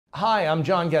Hi, I'm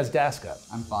John Gazdaska.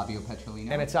 I'm Fabio Petrolino.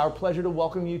 And it's our pleasure to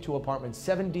welcome you to apartment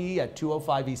 7D at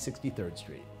 205 East 63rd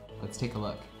Street. Let's take a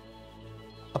look.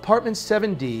 Apartment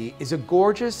 7D is a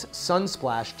gorgeous,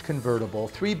 sun-splashed, convertible,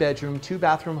 3-bedroom,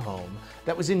 2-bathroom home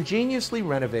that was ingeniously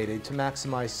renovated to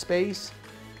maximize space,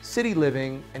 city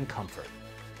living, and comfort.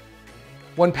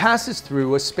 One passes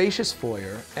through a spacious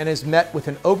foyer and is met with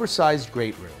an oversized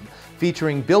great room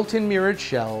featuring built-in mirrored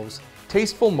shelves,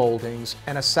 tasteful moldings,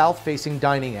 and a south-facing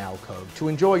dining alcove to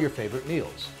enjoy your favorite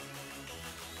meals.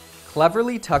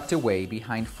 Cleverly tucked away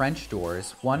behind French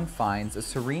doors, one finds a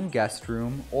serene guest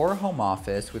room or home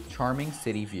office with charming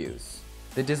city views.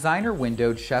 The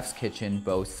designer-windowed chef's kitchen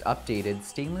boasts updated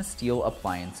stainless steel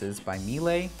appliances by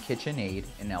Miele, KitchenAid,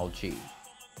 and LG.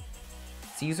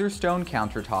 Cesar Stone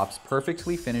countertops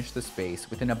perfectly finish the space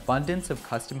with an abundance of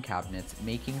custom cabinets,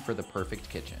 making for the perfect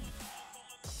kitchen.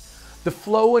 The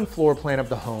flow and floor plan of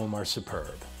the home are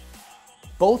superb.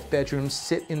 Both bedrooms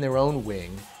sit in their own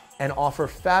wing and offer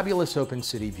fabulous open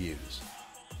city views.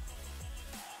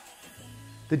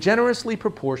 The generously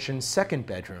proportioned second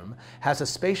bedroom has a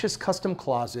spacious custom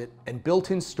closet and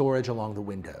built-in storage along the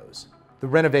windows. The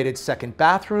renovated second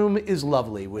bathroom is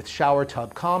lovely with shower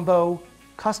tub combo,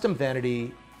 custom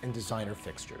vanity, and designer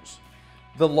fixtures.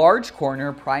 The large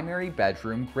corner primary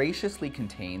bedroom graciously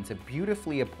contains a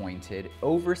beautifully appointed,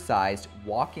 oversized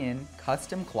walk-in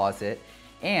custom closet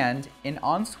and an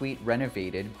ensuite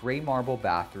renovated gray marble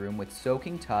bathroom with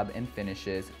soaking tub and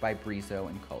finishes by Brizo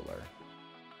and Kohler.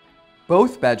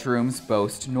 Both bedrooms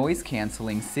boast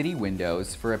noise-canceling city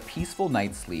windows for a peaceful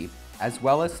night's sleep, as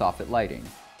well as soffit lighting.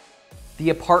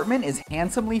 The apartment is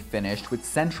handsomely finished with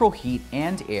central heat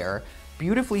and air,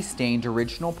 beautifully stained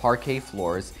original parquet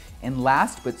floors, and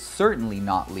last but certainly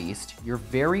not least, your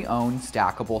very own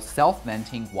stackable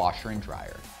self-venting washer and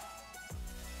dryer.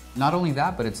 Not only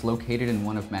that, but it's located in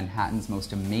one of Manhattan's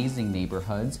most amazing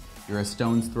neighborhoods. You're a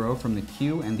stone's throw from the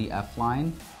Q and the F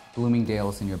line,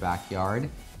 Bloomingdale's in your backyard,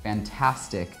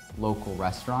 fantastic local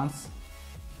restaurants,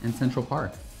 and Central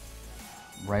Park,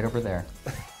 right over there.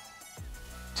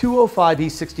 205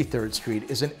 East 63rd Street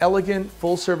is an elegant,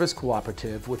 full-service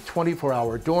cooperative with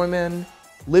 24-hour doormen,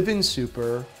 live-in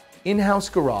super, in-house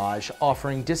garage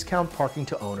offering discount parking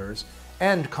to owners,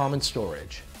 and common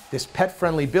storage. This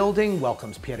pet-friendly building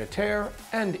welcomes pied-à-terre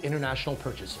and international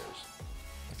purchasers.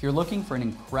 If you're looking for an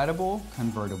incredible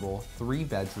convertible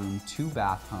 3-bedroom,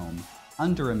 2-bath home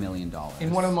under $1 million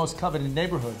in one of the most coveted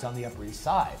neighborhoods on the Upper East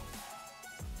Side,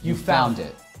 you found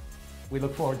it. We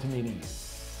look forward to meeting you.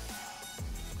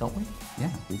 Don't we?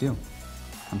 Yeah, we do.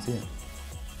 Come see it.